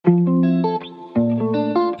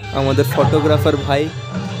আমাদের ফটোগ্রাফার ভাই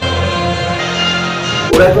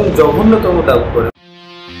ওরা একদম জঘন্যতম ডাউট করে।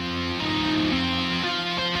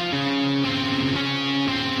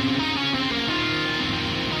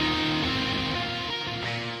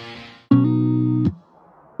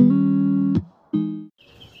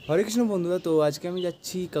 হরে কৃষ্ণ বন্ধুরা, তো আজকে আমি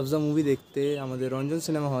যাচ্ছি কবজা মুভি দেখতে আমাদের রঞ্জন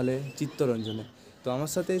সিনেমা হলে চিত্তরঞ্জনে। তো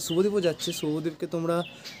আমার সাথে শুভদীপও যাচ্ছে। শুভদীপকে তোমরা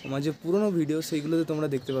আমার যে পুরোনো ভিডিও সেইগুলোতে তোমরা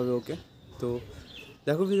দেখতে পাবে ওকে। তো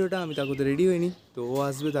দেখো ভিডিওটা, আমি তার করতে রেডি হইনি, তো ও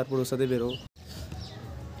আসবে তারপর ওর সাথে বেরোবো।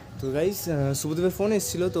 তো গাইস, শুভদীপের ফোন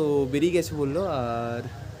এসেছিলো, তো বেরিয়ে গেছে বললো, আর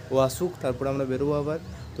ও আসুক তারপর আমরা বেরোবো আবার।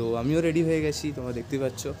 তো আমিও রেডি হয়ে গেছি, তোমরা দেখতে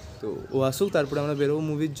পাচ্ছ। তো ও আসুক তারপরে আমরা বেরোবো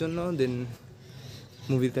মুভির জন্য, দেন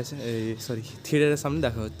মুভির কাছে থিয়েটারের সামনে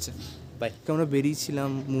দেখা হচ্ছে। বাইককে আমরা বেরিয়েছিলাম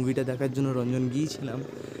মুভিটা দেখার জন্য, রঞ্জন গিয়েছিলাম।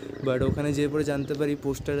 বাট ওখানে যেয়ে পরে জানতে পারি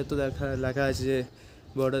পোস্টারে তো লেখা আছে যে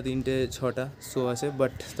 12টা 3টে 6টা শো আছে,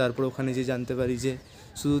 বাট তারপর ওখানে যে জানতে পারি যে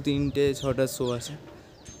শুধু 3টে 6টা শো আছে।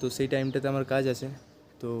 তো সেই টাইমটাতে আমার কাজ আছে,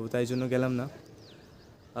 তো তাই জন্য গেলাম না।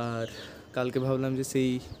 আর কালকে ভাবলাম যে সেই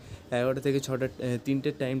 11টা থেকে 6টা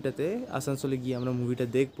 3টের টাইমটাতে আসানসোলে গিয়ে আমরা মুভিটা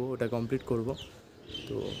দেখবো, ওটা কমপ্লিট করব।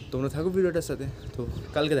 তো তোমরা থাকো ভিডিওটার সাথে, তো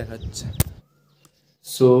কালকে দেখা হচ্ছে।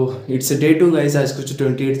 So it's a day 2 guys, আজকে হচ্ছে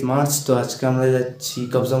 28 মার্চ। তো আজকে আমরা যাচ্ছি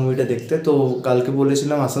কবজা মুভিটা দেখতে। তো কালকে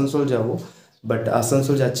বলেছিলাম আসানসোল যাব, বাট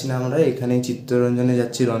আসানসোল যাচ্ছি না আমরা, এখানেই চিত্তরঞ্জনে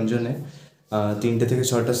যাচ্ছি, রঞ্জনে 3টে থেকে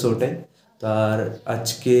 6টা শোটায়। তার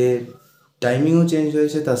আজকে টাইমিংও চেঞ্জ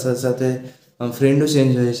হয়েছে, তার সাথে সাথে ফ্রেন্ডও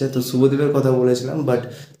চেঞ্জ হয়েছে। তো শুভদীপের কথা বলেছিলাম, বাট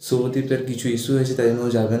শুভদীপের কিছু ইস্যু হয়েছে, তাই জন্য ও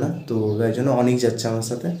যাবে না। তো তাই জন্য অনিক যাচ্ছে আমার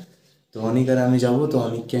সাথে। তো অনিক আর আমি যাবো। তো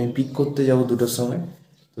অনিককে আমি পিক করতে যাবো 2টোর সময়।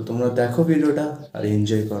 তো তোমরা দেখো ভিডিওটা আর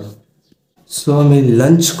এনজয় করো। সো আমি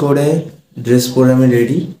লাঞ্চ করে ড্রেস পরে আমি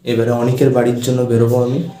রেডি, এবারে অনিকের বাড়ির জন্য বেরোবো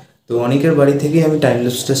আমি। তো অনিকের বাড়ি থেকেই আমি টাইম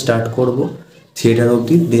ল্যাপসটা স্টার্ট করবো থিয়েটার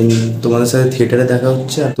অবধি, দেন তোমাদের সাথে থিয়েটারে দেখা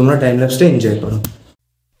হচ্ছে, আর তোমরা টাইম ল্যাপসটা এনজয় করো।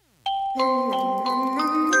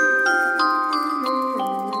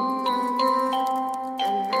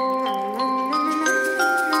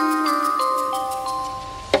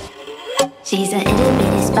 She's a itty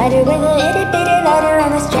bitty spider with a itty bitty letter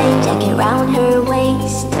and a straight jacket round her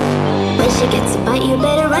waist. When she gets a bite, you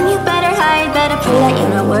better run, you better hide, better prove that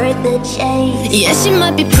you're not worth the chase. Yeah, she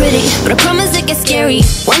might be pretty, but I promise it gets scary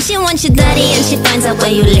when she wants your daddy and she finds out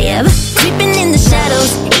where you live. Creeping in the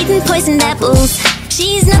shadows, eating poisoned apples.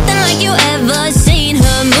 She's nothing like you ever seen.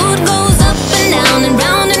 Her mood goes up and down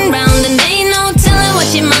and round, and ain't no telling what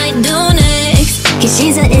she might do next. 'Cause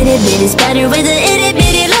she's a itty bitty spider with a itty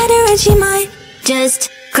bitty letter, and she might just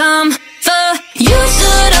come for you.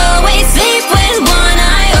 Should always sleep with one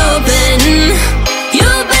eye open. You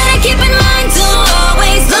better keep in mind to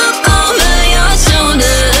always look over your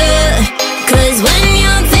shoulder. 'Cause when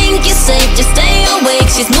you think you're safe, just stay awake.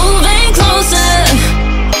 She's moving closer.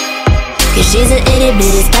 'Cause she's an itty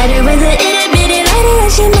bitty spider with a itty bitty letter,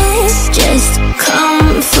 and she might just come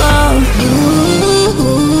for you.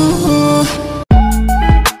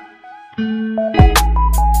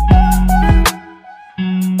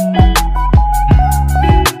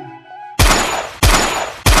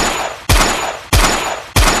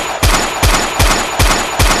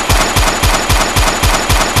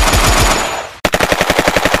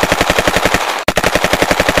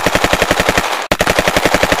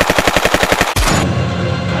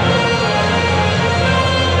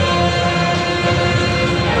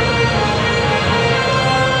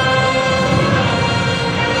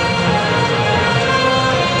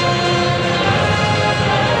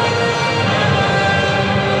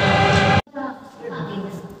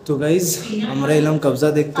 তো guys, আমরা এলাম কবজা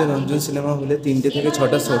দেখতে Ranjan cinema হলে 3টে থেকে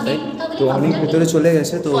 6টা শোটায়। তো অনেক ভেতরে চলে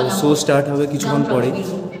গেছে, তো শো স্টার্ট হবে কিছুক্ষণ পরেই।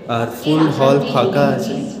 আর ফুল হল ফাঁকা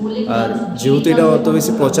আছে, আর যেহেতু এটা অত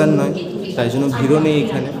বেশি প্রচার নয়, তাই জন্য ভিড়ও নেই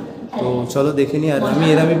এখানে। তো চলো দেখে নিই। আর আমি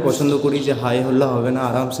এরমই পছন্দ করি যে হাই হল্লা হবে না,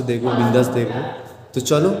 আরামসে দেখবো, বিন্দাস দেখবো। তো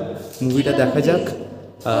চলো মুভিটা দেখা যাক,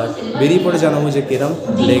 আর বেরিয়ে পরে জানাবো যে কেরম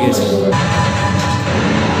লেগেছে।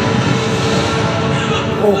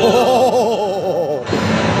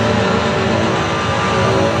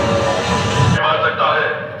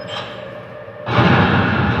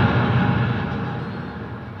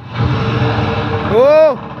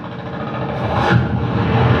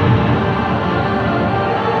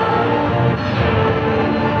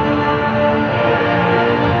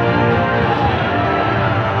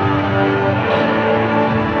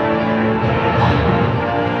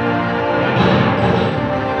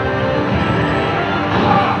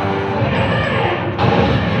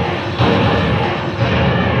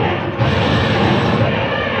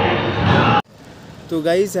 তো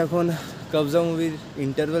গাইস, এখন কবজা মুভির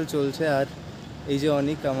ইন্টারভেল চলছে, আর এই যে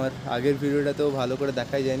অনিক, আমার আগের ভিডিওটাতেও ভালো করে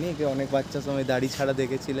দেখাই যায়নি, একে অনেক বাচ্চা সময় দাড়ি ছাড়া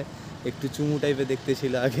দেখেছিলে, একটু চুমু টাইপের দেখতে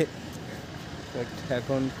ছিল আগে, বাট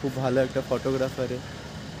এখন খুব ভালো একটা ফটোগ্রাফারে,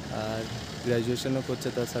 আর গ্র্যাজুয়েশনও করছে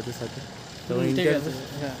তার সাথে সাথে। তখন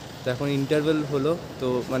তো এখন ইন্টারভেল হলো, তো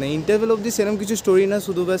মানে ইন্টারভেল অবধি সেরকম কিছু স্টোরি না,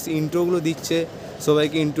 শুধু ব্যাস ইন্ট্রোগুলো দিচ্ছে,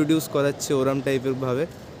 সবাইকে ইন্ট্রোডিউস করাচ্ছে ওরম টাইপের ভাবে।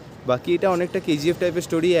 বাকি এটা অনেকটা কেজিএফ টাইপের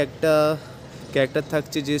স্টোরি, একটা ক্যারেক্টার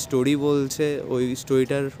থাকছে যে স্টোরি বলছে, ওই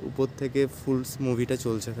স্টোরিটার উপর থেকে ফুল মুভিটা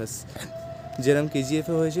চলছে ব্যাস, যেরকম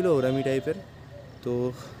কেজিএফে হয়েছিল ওরমই টাইপের। তো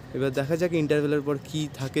এবার দেখা যাক ইন্টারভেলের পর কী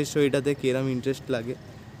থাকে স্টোরিটাতে, কিরম ইন্টারেস্ট লাগে।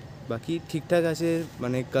 বাকি ঠিকঠাক আছে,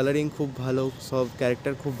 মানে কালারিং খুব ভালো, সব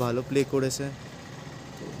ক্যারেক্টার খুব ভালো প্লে করেছে।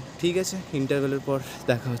 তো ঠিক আছে, ইন্টারভেলের পর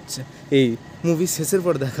দেখা হচ্ছে, এই মুভি শেষের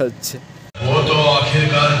পর দেখা হচ্ছে। वो तो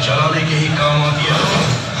आखिरकार चलाने के ही काम आती है।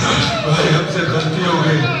 भाई हमसे गलती हो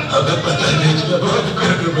गई, हमें पता नहीं चला, माफ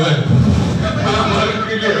कर दो भाई, हमारे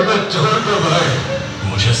के लिए हमें छोड़ दो भाई।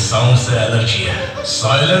 मुझे साउंड से एलर्जी है,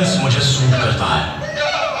 साइलेंस मुझे सूट करता है,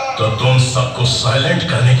 तो तुम सबको साइलेंट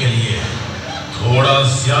करने के लिए थोड़ा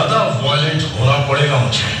ज्यादा वायलेंट होना पड़ेगा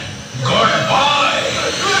मुझे। Good bye.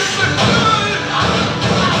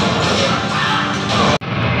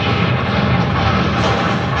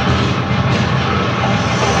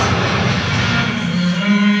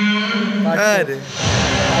 अरे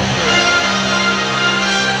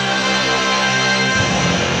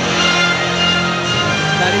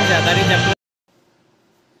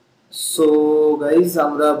সো গাইজ,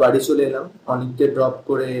 আমরা বাড়ি চলে এলাম, অনেককে ড্রপ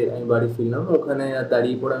করে আমি বাড়ি ফিরলাম। ওখানে আর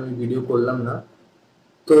দাঁড়িয়ে পড়ে আমি ভিডিও করলাম না।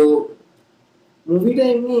 তো মুভিটা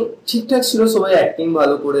এমনি ঠিকঠাক ছিল, সবাই অ্যাক্টিং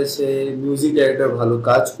ভালো করেছে, মিউজিক ডাইরেক্টর ভালো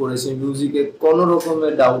কাজ করেছে, মিউজিকে কোনো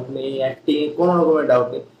রকমের ডাউট নেই, অ্যাক্টিংয়ে কোনো রকমের ডাউট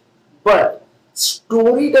নেই, বাট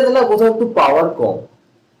স্টোরিটাতে না কোথাও একটু পাওয়ার কম,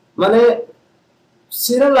 মানে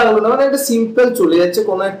সেরকম লাগলো না, মানে একটা সিম্পল চলে যাচ্ছে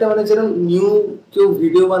কোনো একটা, মানে যেরকম নিউ কেউ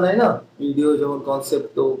ভিডিও বানায় না, ভিডিও যখন কনসেপ্ট,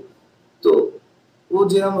 তো তো ও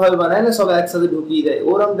যেরকম ভাবে বানায় না, সব একসাথে ঢুকিয়ে দেয়,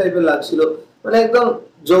 ওরকম টাইপের লাগছিল, মানে একদম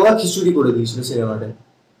জগা খিচুড়ি করে দিয়েছিল সিনেমাটা।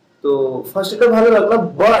 তো ফার্স্ট এটা ভালো লাগলো,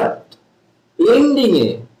 বাট এন্ডিং এ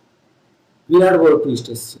বিরাট বড় টুইস্ট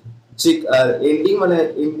এসছে। ঠিক, আর এন্ডিং মানে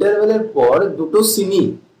ইন্টারভেলের পর দুটো সিনই,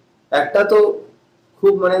 একটা তো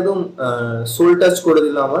খুব মানে একদম সোল টাচ করে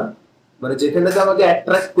দিল আমার, মানে যেখানটাতে আমাকে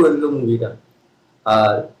অ্যাট্রাক্ট করে দিল মুভিটা।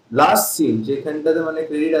 আর লাস্ট সিন যেখানটাতে মানে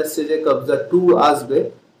ক্রেডিট আসছে যে কবজা 2 আসবে,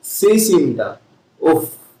 সেই সিনটা ওফ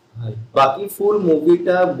ভাই। বাকি ফুল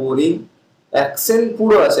মুভিটা বোরিং, অ্যাকশন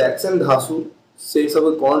পুরো আছে, অ্যাকশন ধাসু, সেই সবে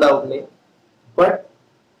কোনো ডাউট নেই, বাট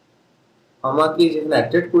আমাকে যেখানে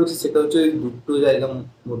অ্যাট্রাক্ট করেছে সেটা হচ্ছে ওই দুটো জায়গা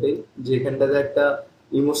মোটেই, যেখানটাতে একটা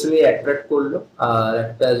ইমোশনালি অ্যাট্রাক্ট করলো, আর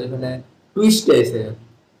একটা যেখানে টুইস্ট এসে,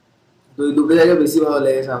 তো ওই দুটো জায়গা বেশি ভালো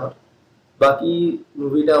লেগেছে আমার। বাকি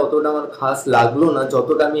মুভিটা অতটা আমার খাস লাগলো না,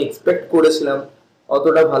 যতটা আমি এক্সপেক্ট করেছিলাম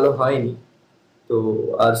অতটা ভালো হয়নি। তো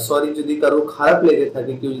আর সরি যদি কারো খারাপ লেগে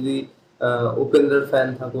থাকে, কেউ যদি উপেন্দ্রের ফ্যান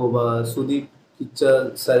থাকো বা সুদীপ পিকচার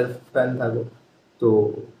স্যার ফ্যান থাকো, তো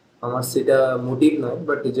আমার সেটা মোটিভ নয়,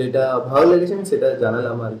 বাট যেটা ভালো লেগেছে আমি সেটা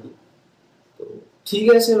জানালাম আর কি। তো ঠিক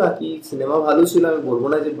আছে, বাকি সিনেমা ভালো ছিল, আমি বলবো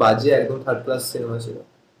না যে বাজে, একদম থার্ড ক্লাস সিনেমা ছিল,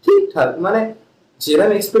 ঠিকঠাক, মানে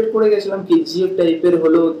যেরকম এক্সপেক্ট করে গেছিলাম কেজিএফ টাইপের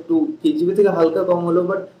হলো, একটু কেজিএফ থেকে হালকা কম হলো,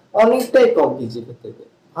 বাট অনেকটাই কম কেজিএফ থেকে।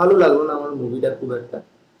 ভালো লাগলো না আমার মুভিটা খুব একটা।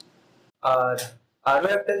 আর আরো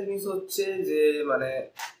একটা জিনিস হচ্ছে যে মানে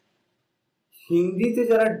হিন্দিতে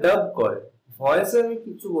যারা ডাব করে, ভয়েসে আমি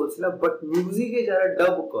কিছু বলছিলাম, বাট মিউজিকে যারা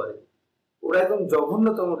ডাব করে ওরা একদম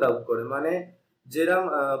জঘন্যতম ডাব করে। মানে যেরকম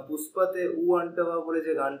পুষ্পাতে উ আন্টাবা বলে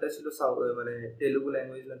যে গানটা ছিল, মানে তেলুগু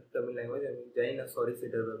ল্যাঙ্গুয়েজ না তামিল ল্যাঙ্গুয়েজ আমি জানি না, সরি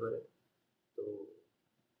সেটার ব্যাপারে। তো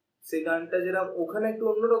সেই গানটা যেরকম ওখানে একটু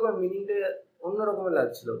অন্যরকম মিনিংটা অন্যরকমের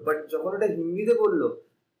লাগছিল, বাট যখন ওটা হিন্দিতে করলো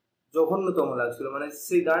জঘন্যতম লাগছিল। মানে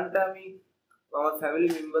সেই গানটা আমি আমার ফ্যামিলি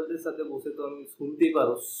মেম্বারদের সাথে বসে তো আমি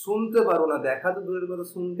শুনতে পারবো না, দেখা তো দূরের কথা,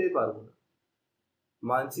 শুনতেই পারবো না।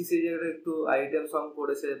 মানছি সেই জায়গাটা একটু আইটেম সং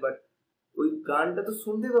করেছে, বাট ওই গানটা তো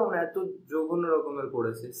শুনতে পাবো না, এত জঘন্য রকমের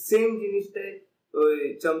করেছে। সেম জিনিসটাই ওই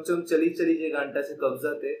চমচম চলি চলি যে গানটা আছে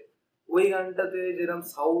কবজাতে, ওই গানটাতে যেরকম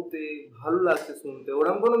সাউথে ভালো লাগছে শুনতে,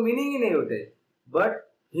 ওরকম কোনো মিনিংই নেই ওটাই, বাট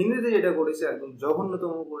হিন্দিতে যেটা করেছে একদম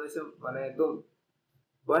জঘন্যতম করেছে। মানে একদম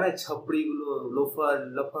মানে ছাপড়ি গুলো, লোফার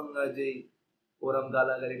লফাঙ্গা, যে ওরম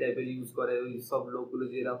গালাগালি টাইপের ইউজ করে, ওই সব লোকগুলো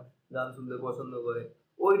যেরকম গান শুনতে পছন্দ করে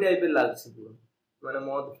ওই টাইপের লাগছে পুরো। মানে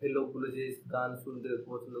মদ খেয়ে লোকগুলো যে গান শুনতে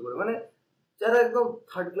পছন্দ করে, মানে যারা একদম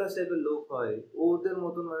থার্ড ক্লাস টাইপের লোক হয় ওদের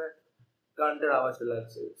মতন মানে গানটার আওয়াজটা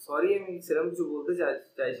লাগছে। সরি, আমি সেরকম কিছু বলতে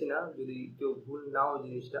চাইছি না যদি কেউ ভুল নাও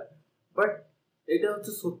জিনিসটা, বাট এটা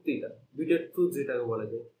হচ্ছে সত্যিটা, বিটের ট্রুথ যেটাকে বলা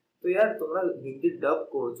যায়। তো ইয়ার তোমরা হিন্দি ডাব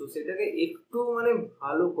করছো, সেটাকে একটু মানে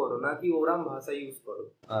ভালো করো, না কি ওরাম ভাষা ইউজ করো।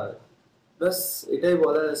 আর ব্যাস এটাই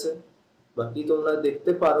বলার আছে, বাকি তোমরা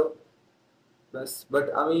দেখতে পারো ব্যাস। বাট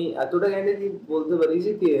আমি এতটা গ্যারান্টি বলতে পারি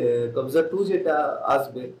যে কি কবজা 2 যেটা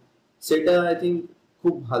আসবে সেটা আই থিঙ্ক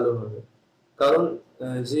খুব ভালো হবে। কারণ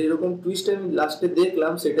যেরকম টুইস্ট আমি লাস্টে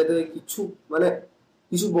দেখলাম সেটাতে কিছু মানে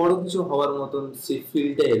কিছু বড় কিছু হওয়ার মতন সেই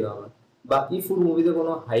ফিলটা এলো আমার। বাকি ফুল মুভিতে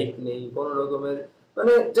কোনো হাইপ নেই কোনো রকমের,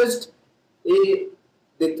 মানে জাস্ট এই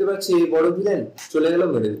দেখতে পাচ্ছি এই বড় ভিলেন চলে গেল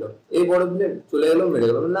মেরে দিল, এই বড় ভিলেন চলে গেল মেরে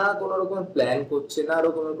গেল, না কোনো রকমের প্ল্যান করছে না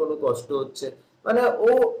রকমের কোনো কষ্ট হচ্ছে, মানে ও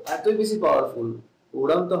এতই বেশি পাওয়ারফুল।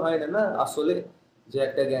 ওরাম তো হয় না না আসলে, যে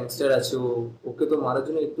একটা গ্যাংস্টার আছে ওকে তো মারার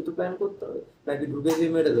জন্য একটু তো প্ল্যান করতে হবে, নাকি ঢুকে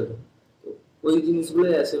গিয়ে মেরে দেবে। তো ওই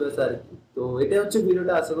জিনিসগুলোই আছে ব্যাস আর কি। তো এটা হচ্ছে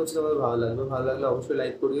ভিডিওটা, আশা করছি তোমাদের ভালো লাগবে। ভালো লাগলে অবশ্যই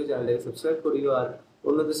লাইক করিও, চ্যানেলটাকে সাবস্ক্রাইব করিও, আর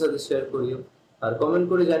অন্যদের সাথে শেয়ার করিও, আর কমেন্ট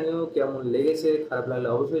করে জানিও কেমন লেগেছে। খারাপ লাগলে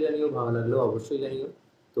অবশ্যই জানিও, ভালো লাগলেও অবশ্যই জানিও।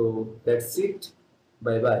 তো that's it,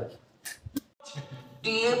 bye bye.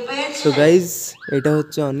 So guys, এটা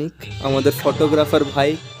হচ্ছে অনিক, আমাদের ফটোগ্রাফার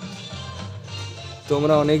ভাই।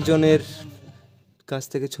 তোমরা অনেকজনের কাছ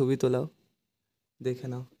থেকে ছবি তোলাও, দেখে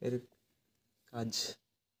নাও এর কাজ।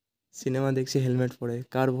 সিনেমা দেখছি হেলমেট পরে,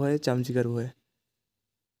 কার ভয়ে? চামচিকার ভয়ে।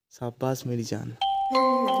 সাব্বাস মেরি জান।